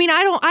mean,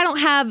 I don't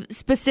have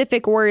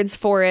specific words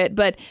for it,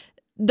 but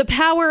the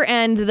power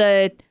and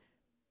the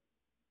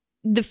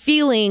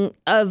feeling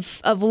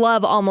of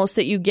love almost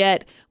that you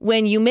get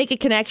when you make a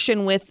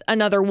connection with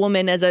another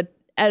woman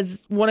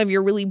as one of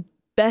your really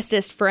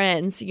bestest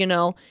friends, you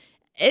know,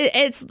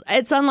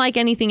 it's unlike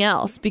anything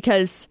else,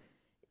 because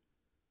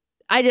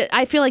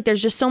I feel like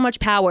there's just so much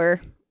power.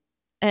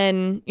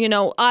 And, you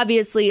know,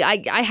 obviously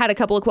I had a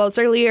couple of quotes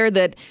earlier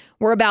that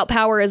were about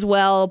power as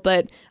well,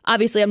 but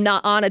obviously I'm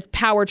not on a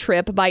power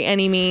trip by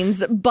any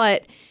means,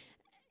 but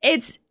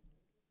it's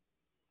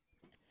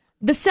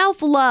the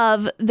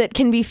self-love that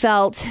can be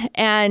felt.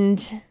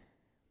 And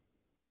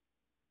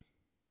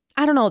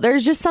I don't know,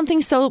 there's just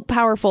something so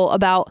powerful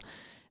about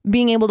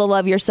being able to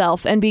love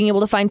yourself and being able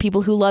to find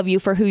people who love you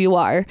for who you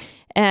are.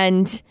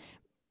 And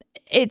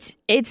it's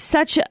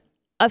such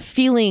a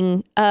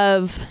feeling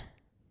of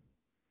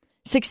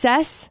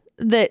success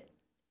that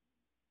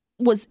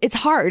it's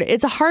hard.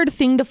 It's a hard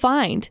thing to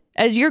find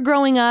as you're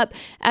growing up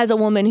as a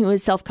woman who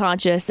is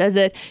self-conscious, as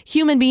a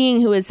human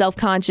being who is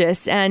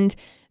self-conscious, and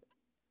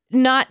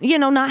not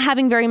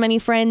having very many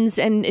friends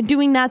and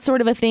doing that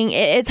sort of a thing.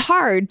 It's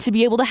hard to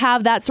be able to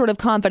have that sort of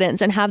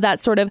confidence and have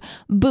that sort of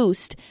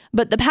boost.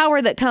 But the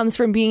power that comes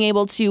from being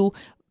able to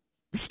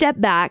step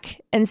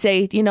back and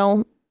say, you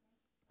know,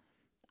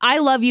 I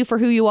love you for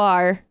who you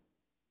are,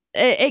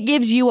 it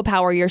gives you a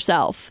power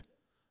yourself.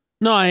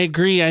 No, I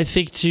agree. I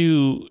think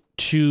to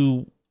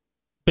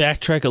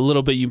backtrack a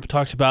little bit, you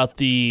talked about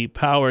the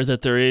power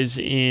that there is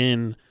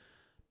in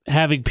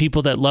having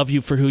people that love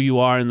you for who you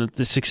are and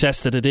the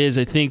success that it is.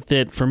 I think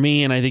that for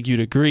me, and I think you'd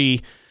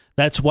agree,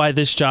 that's why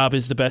this job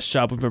is the best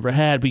job we've ever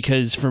had.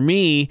 Because for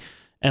me,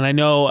 and I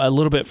know a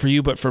little bit for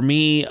you, but for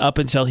me, up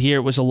until here,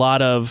 it was a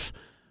lot of,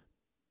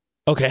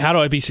 okay, how do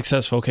I be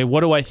successful? Okay,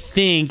 what do I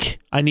think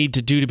I need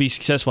to do to be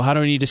successful? How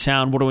do I need to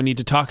sound? What do I need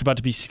to talk about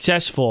to be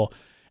successful?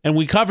 And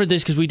we covered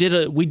this because we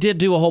did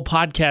do a whole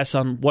podcast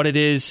on what it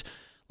is,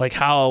 like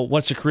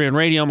what's a career in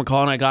radio.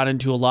 McCall and I got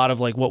into a lot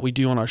of like what we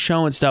do on our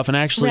show and stuff. And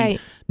actually,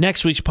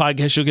 Next week's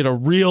podcast, you'll get a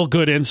real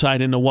good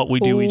insight into what we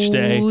do each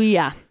day. Oh,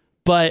 yeah.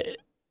 But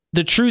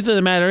the truth of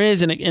the matter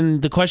is,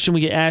 and the question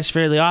we get asked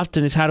fairly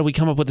often is, how do we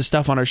come up with the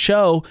stuff on our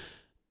show?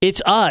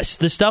 It's us.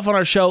 The stuff on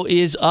our show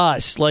is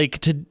us. Like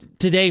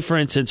today, for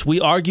instance, we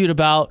argued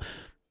about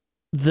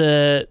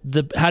the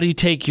how do you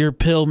take your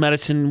pill,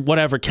 medicine,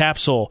 whatever,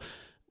 capsule,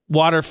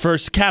 water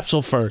first,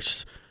 capsule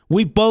first.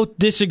 We both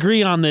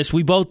disagree on this.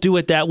 We both do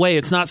it that way.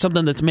 It's not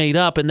something that's made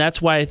up. And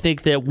that's why I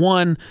think that,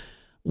 one,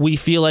 we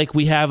feel like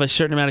we have a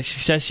certain amount of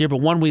success here, but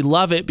one, we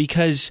love it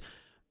because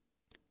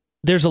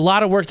there's a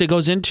lot of work that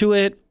goes into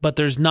it, but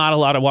there's not a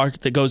lot of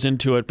work that goes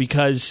into it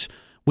because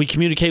we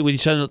communicate with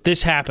each other.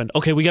 This happened.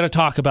 Okay, we got to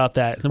talk about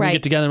that. And then we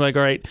get together and we're like,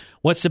 all right,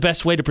 what's the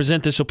best way to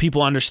present this so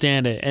people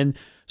understand it? And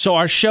so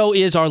our show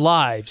is our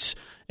lives.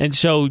 And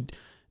so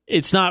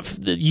it's not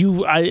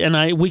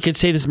we could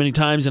say this many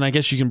times, and I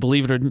guess you can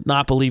believe it or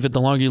not believe it.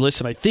 The longer you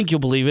listen, I think you'll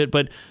believe it.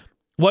 But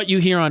what you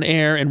hear on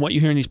air and what you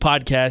hear in these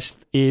podcasts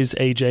is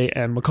AJ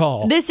and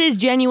McCall. This is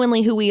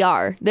genuinely who we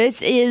are.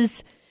 This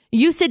is,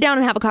 you sit down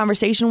and have a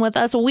conversation with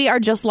us. We are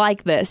just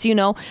like this, you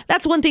know.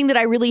 That's one thing that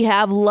I really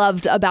have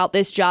loved about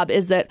this job,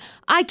 is that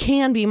I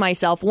can be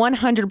myself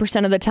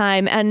 100% of the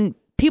time, and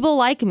people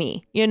like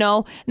me, you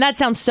know. And that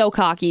sounds so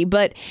cocky,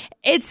 but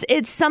it's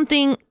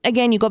something,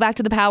 again, you go back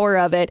to the power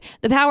of it,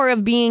 the power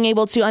of being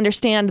able to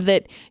understand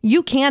that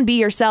you can be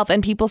yourself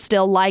and people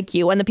still like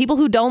you. And the people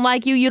who don't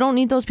like you, you don't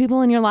need those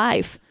people in your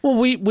life. Well,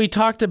 we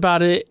talked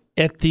about it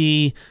at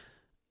the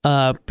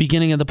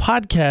beginning of the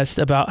podcast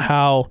about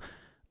how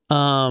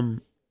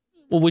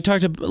we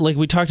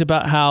talked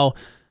about how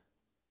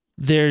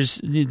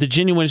there's the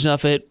genuineness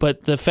of it,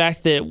 but the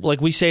fact that,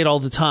 like we say it all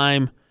the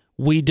time,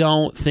 we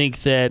don't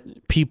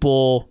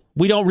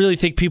really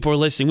think people are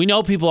listening. We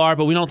know people are,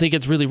 but we don't think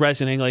it's really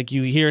resonating. Like,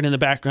 you hear it in the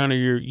background or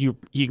you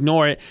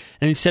ignore it.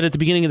 And instead, at the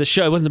beginning of the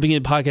show, it wasn't the beginning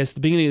of the podcast, at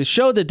the beginning of the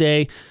show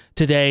today,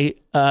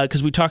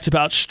 because we talked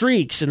about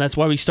streaks, and that's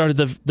why we started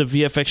the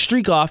VFX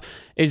streak off,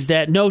 is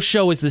that no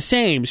show is the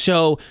same.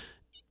 So,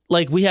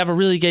 like, we have a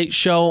really great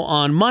show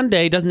on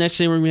Monday, doesn't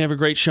necessarily mean we have a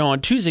great show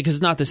on Tuesday, because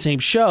it's not the same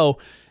show.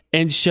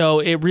 And so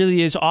it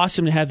really is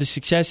awesome to have the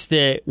success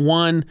that,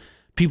 one,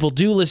 people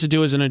do listen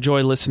to us and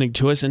enjoy listening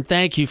to us, and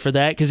thank you for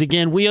that. Because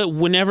again,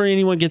 whenever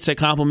anyone gets that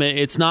compliment,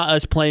 it's not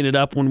us playing it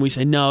up when we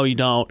say no, you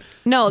don't.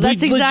 No,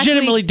 that's we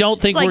legitimately don't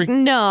think we're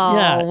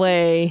no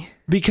way.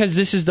 Because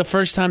this is the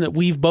first time that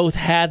we've both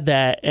had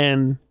that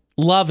and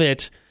love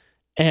it,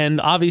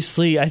 And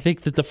obviously, I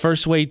think that the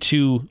first way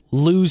to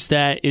lose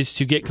that is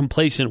to get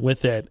complacent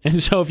with it.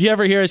 And so if you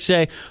ever hear us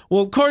say,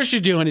 well, of course you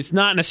do, and it's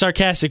not in a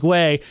sarcastic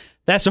way,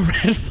 that's a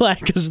red flag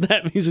because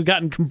that means we've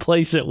gotten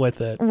complacent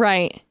with it.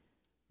 Right.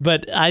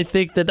 But I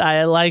think that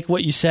I like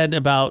what you said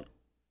about,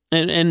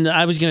 and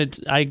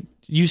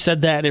you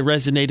said that, it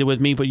resonated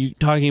with me, but you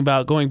talking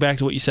about going back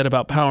to what you said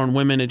about power in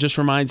women, it just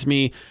reminds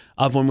me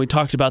of when we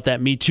talked about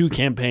that Me Too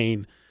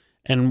campaign.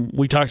 And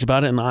we talked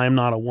about it, and I'm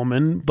not a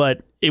woman,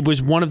 but it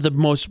was one of the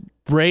most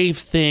brave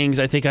things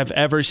I think I've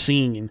ever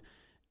seen.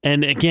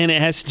 And again,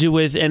 it has to do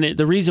with,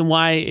 the reason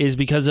why is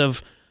because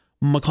of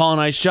McCall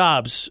and I's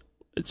jobs.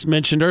 It's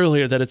mentioned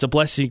earlier that it's a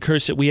blessing and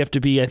curse that we have to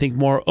be, I think,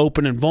 more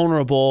open and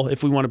vulnerable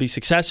if we want to be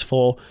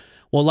successful.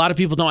 Well, a lot of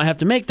people don't have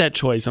to make that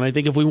choice. And I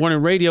think if we weren't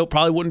in radio, it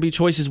probably wouldn't be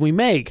choices we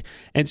make.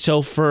 And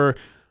so for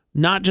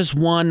not just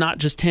one, not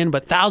just 10,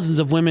 but thousands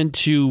of women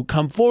to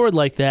come forward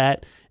like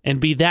that and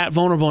be that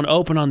vulnerable and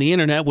open on the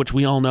internet, which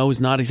we all know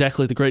is not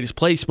exactly the greatest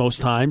place most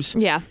times,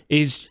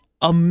 is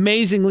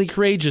amazingly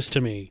courageous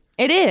to me.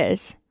 It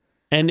is.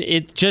 And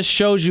it just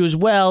shows you as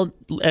well,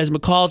 as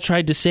McCall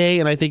tried to say,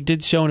 and I think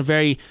did so in a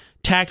very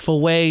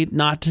tactful way,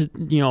 not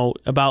to,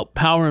 about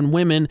power in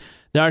women,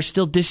 there are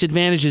still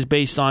disadvantages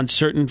based on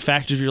certain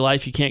factors of your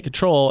life you can't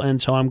control.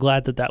 And so I'm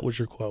glad that was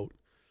your quote.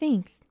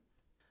 Thanks.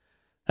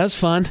 That was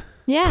fun.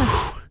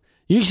 Yeah.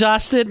 You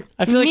exhausted?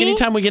 I feel like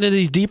anytime we get into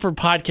these deeper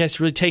podcasts, it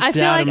really takes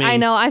it out of me. I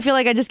know. I feel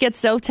like I just get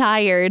so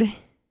tired.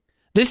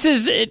 This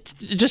is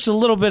just a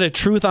little bit of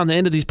truth on the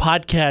end of these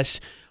podcasts.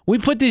 We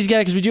put these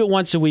together because we do it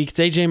once a week. It's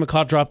AJ and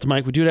McCall Drop the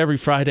Mic. We do it every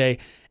Friday.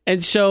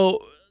 And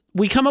so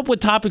we come up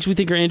with topics we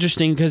think are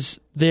interesting because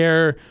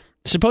they're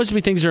supposed to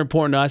be things that are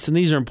important to us, and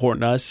these are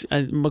important to us.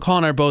 And McCall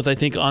and I are both, I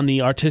think, on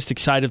the artistic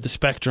side of the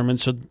spectrum, and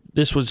so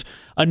this was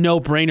a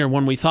no-brainer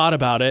when we thought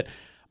about it.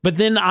 But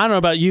then, I don't know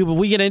about you, but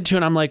we get into it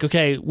and I'm like,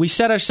 okay, we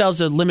set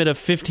ourselves a limit of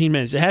 15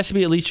 minutes. It has to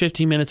be at least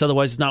 15 minutes,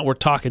 otherwise it's not worth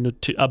talking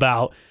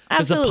about.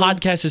 Because the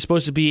podcast is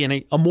supposed to be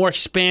in a more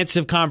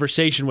expansive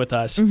conversation with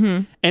us.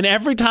 Mm-hmm. And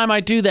every time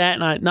I do that,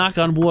 and I knock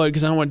on wood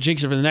because I don't want to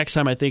jinx it for the next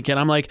time I think it,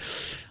 I'm like,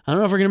 I don't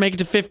know if we're going to make it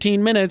to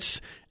 15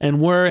 minutes.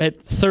 And we're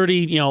at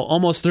 30,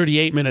 almost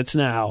 38 minutes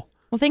now.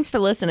 Well, thanks for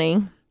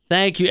listening.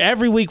 Thank you.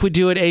 Every week we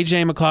do it. AJ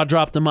and McCall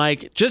Drop the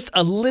Mic. Just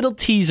a little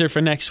teaser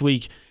for next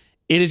week.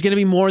 It is going to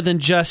be more than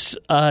just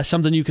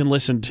something you can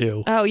listen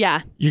to. Oh,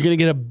 yeah. You're going to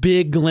get a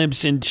big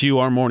glimpse into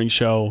our morning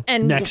show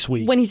next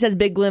week. When he says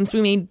big glimpse,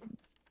 we mean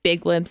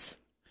big glimpse.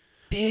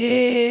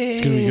 Big.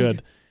 It's going to be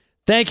good.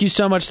 Thank you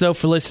so much, though,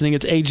 for listening.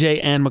 It's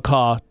AJ and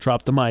McCall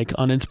Drop the Mic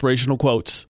on Inspirational Quotes.